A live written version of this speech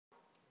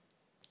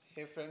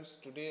Hey friends,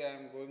 today I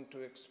am going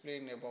to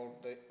explain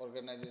about the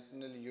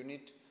organizational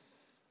unit,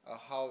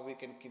 how we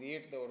can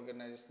create the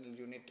organizational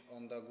unit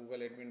on the Google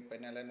admin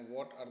panel and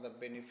what are the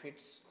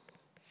benefits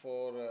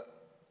for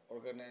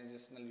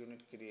organizational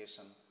unit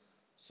creation.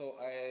 So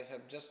I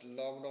have just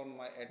logged on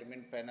my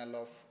admin panel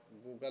of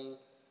Google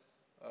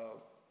uh,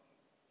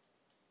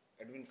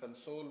 admin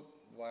console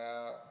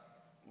via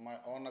my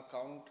own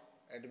account,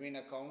 admin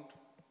account.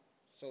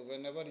 So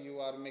whenever you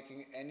are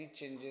making any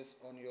changes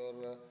on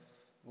your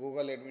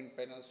Google admin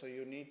panel, so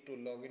you need to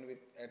log in with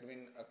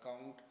admin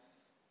account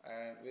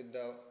and with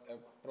the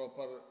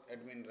proper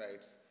admin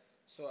rights.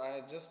 So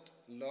I just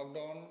logged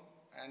on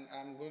and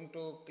I'm going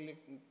to click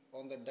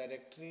on the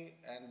directory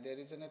and there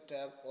is a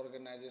tab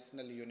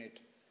organizational unit.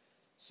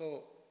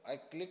 So I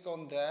click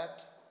on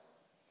that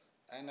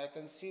and I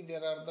can see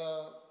there are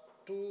the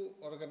two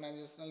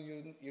organizational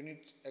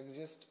units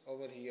exist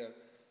over here,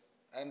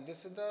 and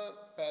this is the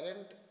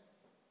parent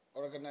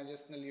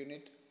organizational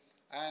unit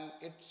and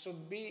it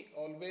should be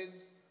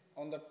always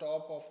on the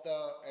top of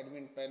the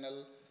admin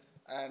panel.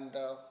 And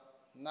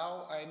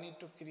now I need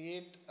to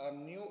create a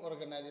new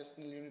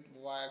organizational unit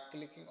via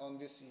clicking on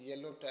this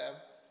yellow tab.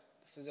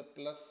 This is a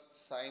plus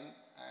sign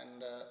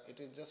and it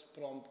is just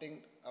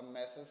prompting a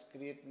message,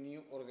 create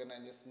new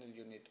organizational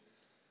unit.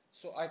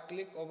 So I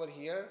click over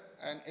here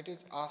and it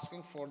is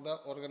asking for the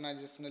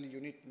organizational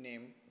unit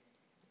name,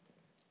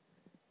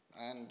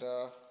 and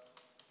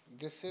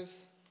this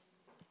is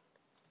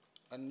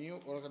a new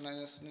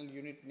organizational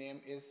unit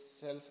name is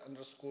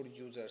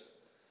sales_users.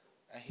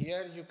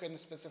 Here you can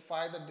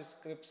specify the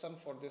description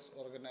for this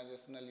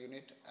organizational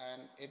unit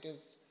and it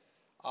is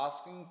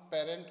asking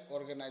parent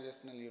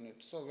organizational unit.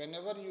 So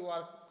whenever you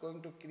are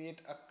going to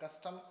create a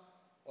custom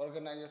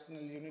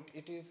organizational unit,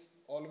 it is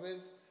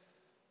always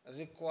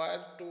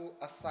required to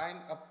assign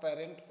a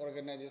parent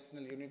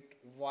organizational unit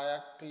via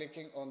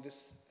clicking on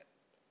this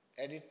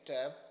edit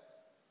tab.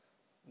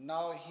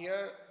 Now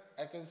here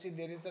I can see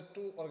there is a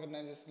two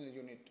organizational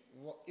unit.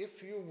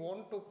 If you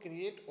want to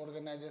create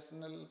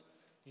organizational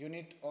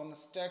unit on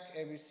stack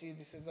ABC,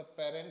 this is the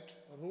parent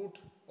root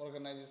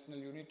organizational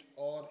unit,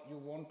 or you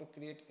want to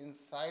create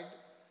inside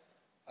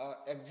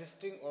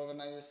existing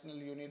organizational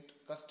unit,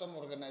 custom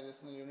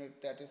organizational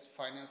unit, that is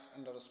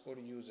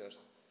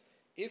finance_users.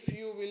 If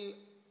you will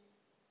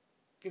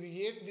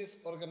create this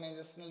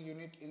organizational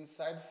unit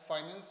inside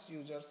finance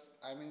users,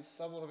 I mean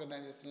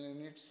sub-organizational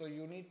unit, so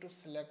you need to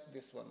select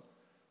this one.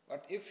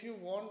 But if you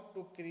want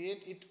to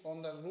create it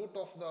on the root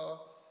of the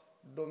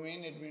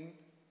domain admin,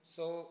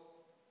 so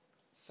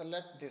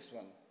select this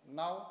one.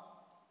 Now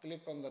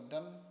click on the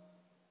done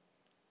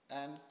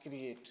and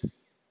create.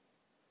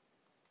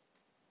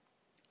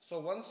 So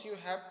once you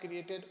have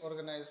created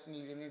organizational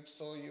unit,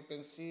 so you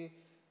can see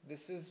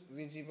this is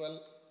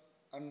visible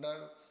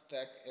under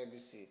stack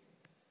ABC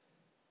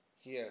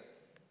here.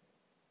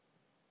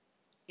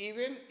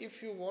 Even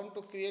if you want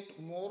to create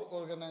more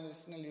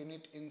organizational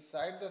unit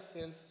inside the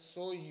sales,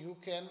 so you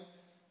can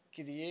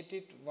create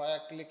it via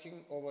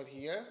clicking over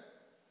here.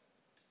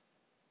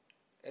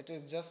 It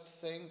is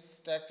just saying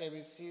stack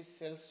ABC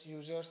sales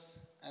users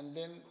and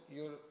then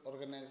your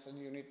organization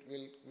unit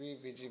will be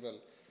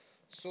visible.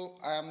 So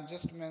I am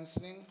just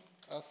mentioning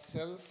a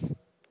sales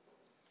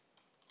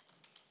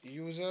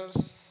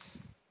users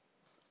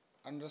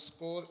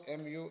underscore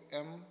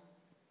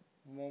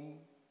mum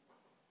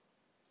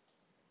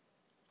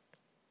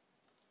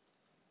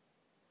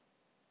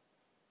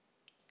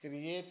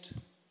create.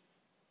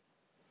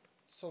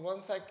 So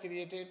once I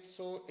create it,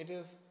 so it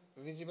is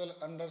visible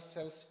under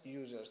sales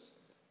users.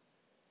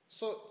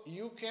 So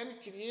you can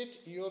create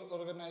your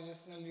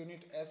organizational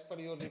unit as per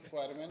your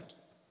requirement.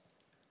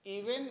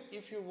 Even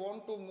if you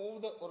want to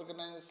move the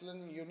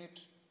organizational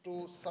unit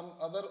to some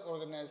other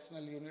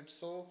organizational unit,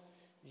 so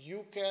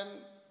you can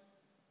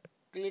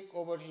click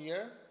over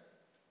here,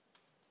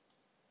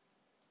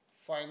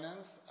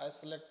 finance. I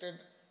selected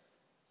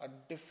a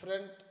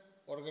different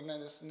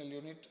organizational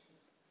unit.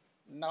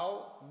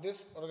 Now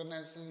this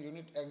organizational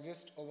unit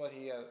exists over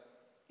here.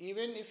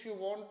 Even if you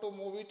want to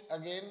move it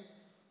again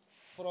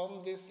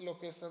from this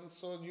location,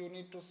 so you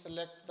need to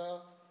select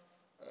the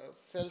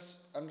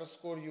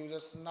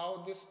sales_users.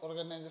 Now this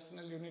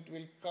organizational unit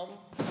will come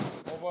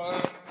over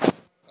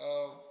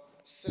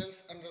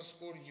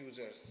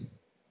sales_users.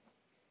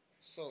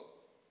 So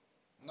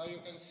now you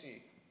can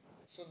see.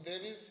 So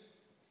there is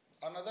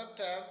another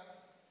tab,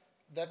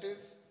 that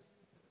is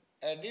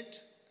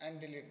edit and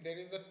delete. There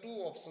is the two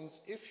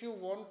options. If you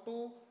want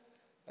to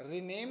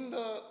rename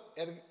the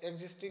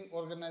existing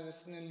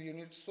organizational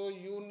unit, so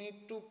you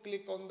need to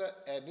click on the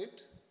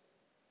edit.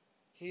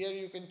 Here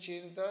you can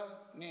change the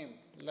name,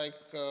 like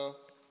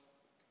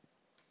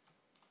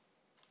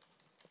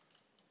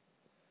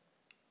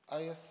I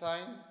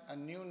assign a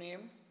new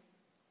name.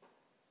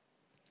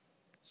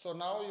 So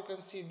now you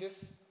can see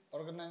this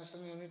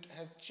organizational unit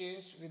has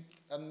changed with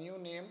a new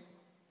name.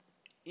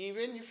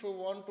 Even if you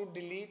want to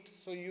delete,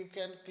 so you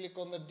can click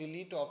on the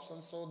delete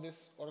option, so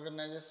this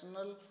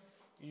organizational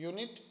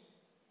unit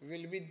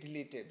will be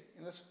deleted.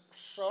 In the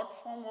short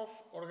form of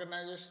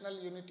organizational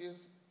unit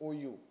is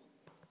OU.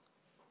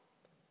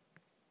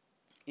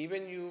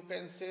 Even you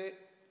can say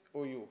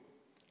OU.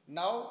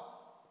 Now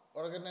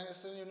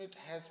organizational unit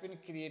has been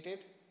created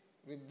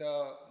with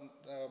the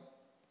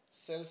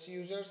sales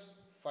users,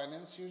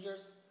 finance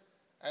users,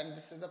 and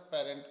this is the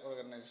parent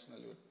organizational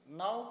unit.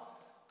 Now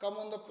come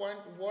on the point,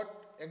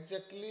 what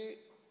exactly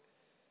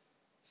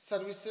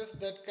services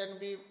that can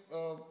be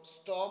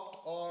stopped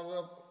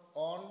or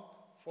on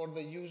for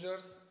the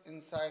users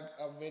inside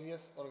a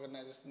various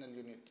organizational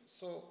unit.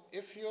 So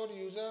if your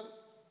user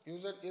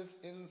is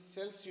in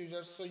sales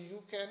user, so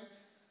you can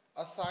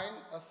assign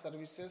a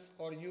services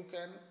or you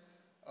can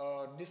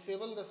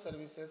disable the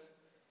services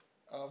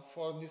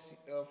for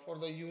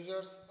the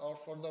users or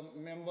for the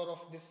member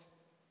of this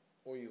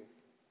OU.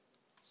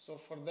 So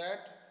for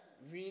that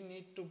we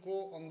need to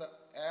go on the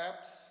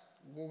apps,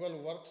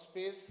 Google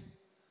Workspace.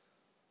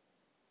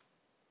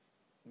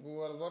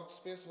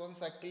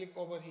 Once I click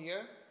over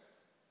here,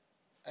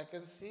 I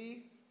can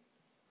see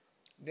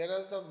there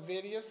is the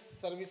various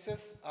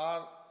services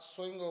are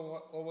showing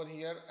over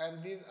here,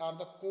 and these are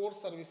the core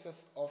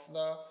services of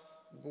the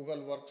Google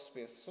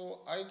Workspace.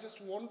 So I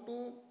just want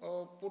to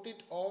put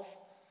it off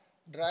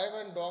drive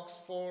and docs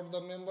for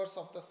the members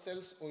of the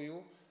sales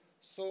OU.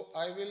 So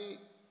I will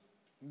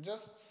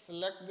just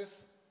select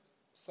this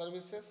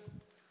services.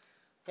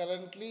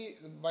 Currently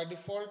by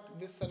default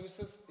this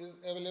services is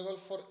available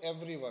for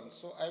everyone,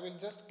 so I will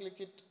just click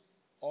it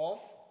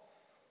off,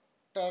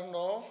 turned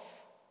off.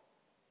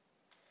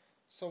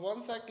 So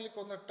once I click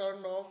on the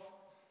turned off,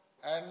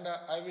 and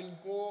I will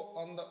go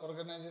on the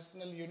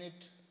organizational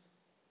unit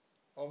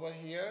over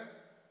here,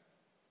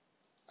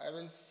 I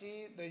will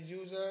see the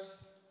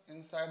users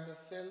inside the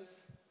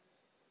sales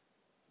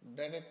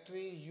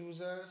directory,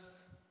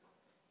 users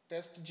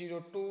test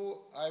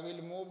 02. I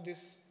will move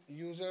this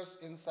users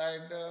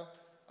inside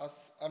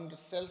under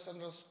sales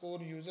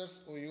underscore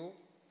users OU.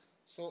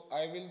 So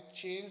I will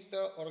change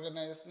the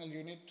organizational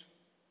unit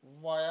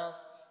via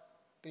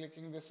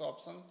clicking this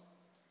option.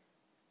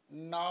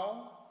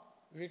 Now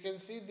we can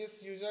see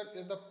this user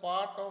is the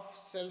part of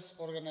sales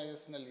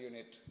organizational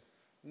unit.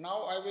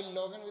 Now I will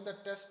log in with the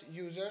test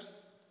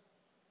users.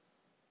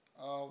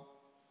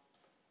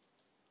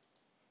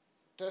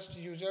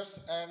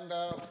 And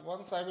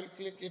once I will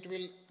click, it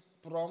will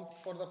prompt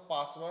for the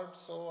password.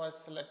 So I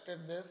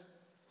selected this,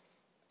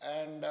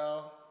 and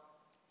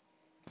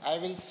I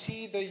will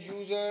see the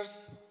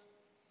users,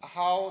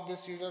 how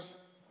this users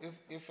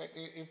is if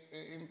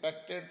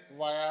impacted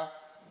via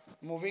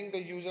moving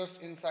the users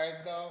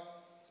inside the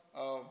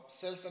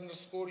sales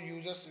underscore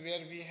users, where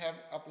we have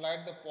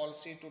applied the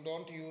policy to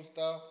don't use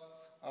the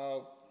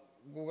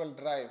Google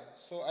Drive.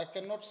 So I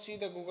cannot see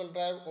the Google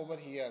Drive over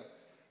here.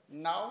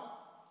 Now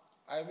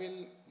I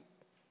will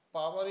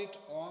power it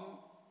on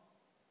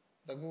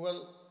the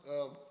Google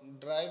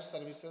Drive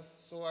services.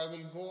 So I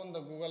will go on the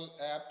Google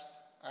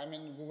Apps,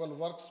 Google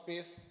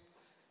Workspace.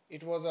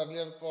 It was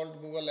earlier called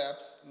Google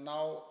Apps.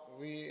 Now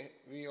we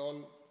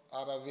all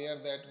are aware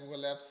that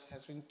Google Apps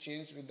has been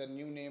changed with the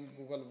new name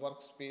Google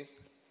Workspace.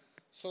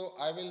 So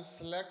I will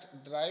select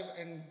Drive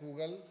and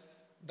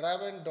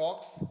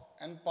Docs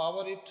and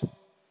power it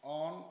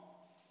on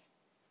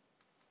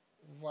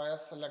via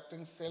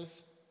selecting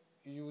sales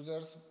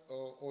users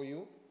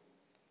OU,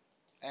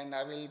 and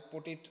I will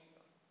put it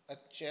a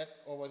check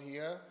over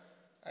here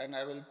and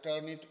I will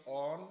turn it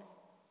on.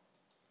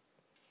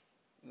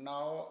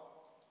 Now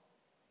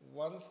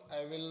once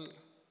I will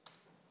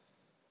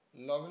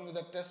log in with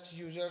the test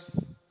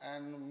users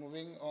and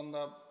moving on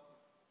the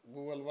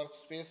Google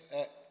Workspace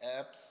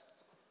apps,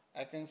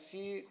 I can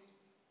see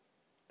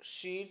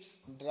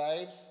sheets,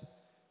 drives,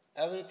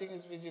 everything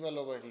is visible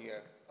over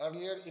here.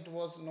 Earlier it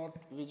was not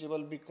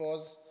visible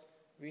because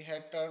we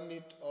had turned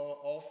it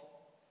off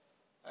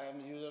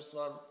and users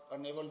were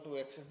unable to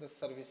access the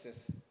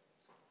services.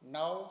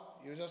 Now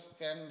users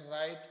can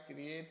write,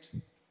 create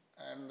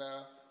and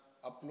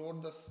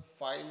upload the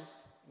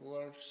files,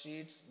 Google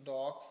Sheets,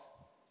 Docs,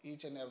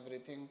 each and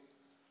everything.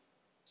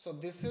 So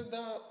this is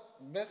the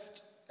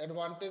best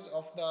advantage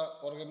of the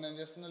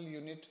organizational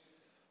unit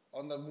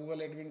on the Google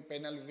admin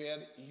panel, where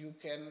you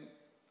can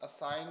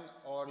assign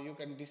or you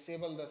can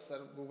disable the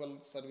Google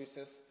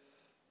services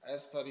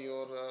as per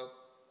your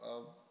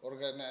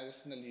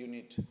organizational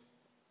unit.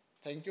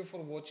 Thank you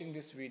for watching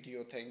this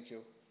video. Thank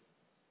you.